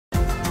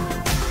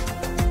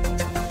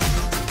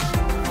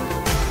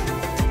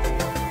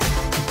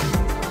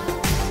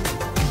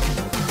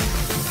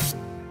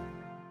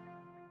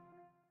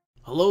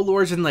Hello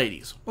lords and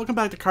ladies, welcome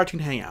back to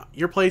Cartoon Hangout,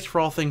 your place for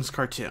all things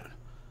cartoon.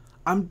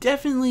 I'm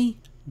definitely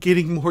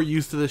getting more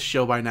used to this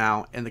show by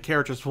now and the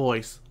character's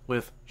voice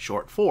with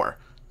short 4,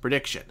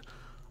 prediction.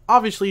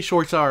 Obviously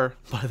shorts are,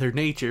 by their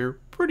nature,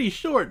 pretty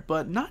short,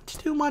 but not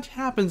too much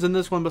happens in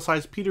this one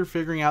besides Peter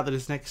figuring out that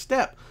his next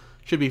step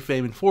should be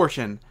fame and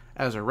fortune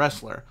as a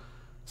wrestler.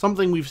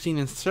 Something we've seen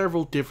in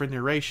several different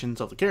iterations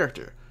of the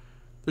character.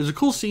 There's a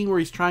cool scene where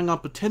he's trying on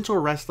potential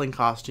wrestling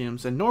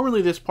costumes, and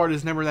normally this part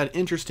is never that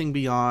interesting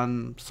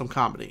beyond some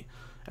comedy.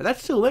 And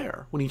that's still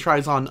there when he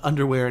tries on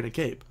underwear and a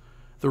cape.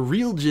 The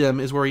real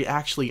gem is where he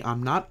actually,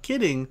 I'm not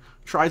kidding,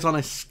 tries on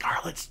a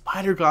Scarlet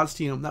Spider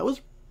costume. That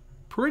was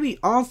pretty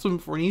awesome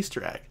for an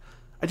Easter egg.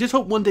 I just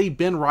hope one day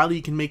Ben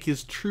Reilly can make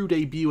his true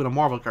debut in a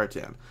Marvel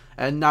cartoon,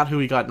 and not who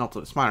he got in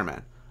Ultimate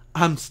Spider-Man.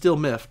 I'm still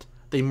miffed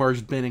they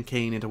merged Ben and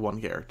Kane into one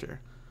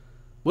character.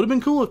 Would have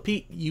been cool if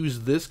Pete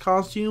used this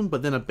costume,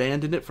 but then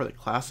abandoned it for the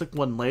classic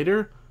one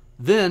later,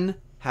 then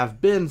have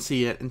Ben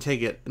see it and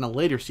take it in a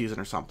later season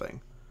or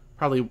something.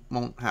 Probably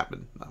won't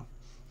happen, though.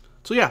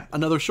 So yeah,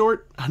 another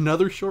short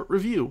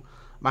review.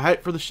 My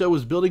hype for the show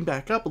is building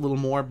back up a little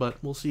more, but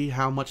we'll see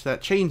how much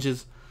that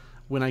changes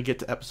when I get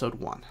to episode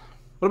 1.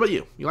 What about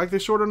you? You like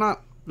this short or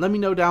not? Let me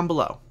know down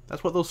below.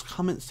 That's what those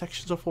comment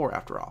sections are for,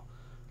 after all.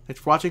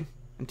 Thanks for watching,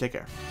 and take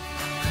care.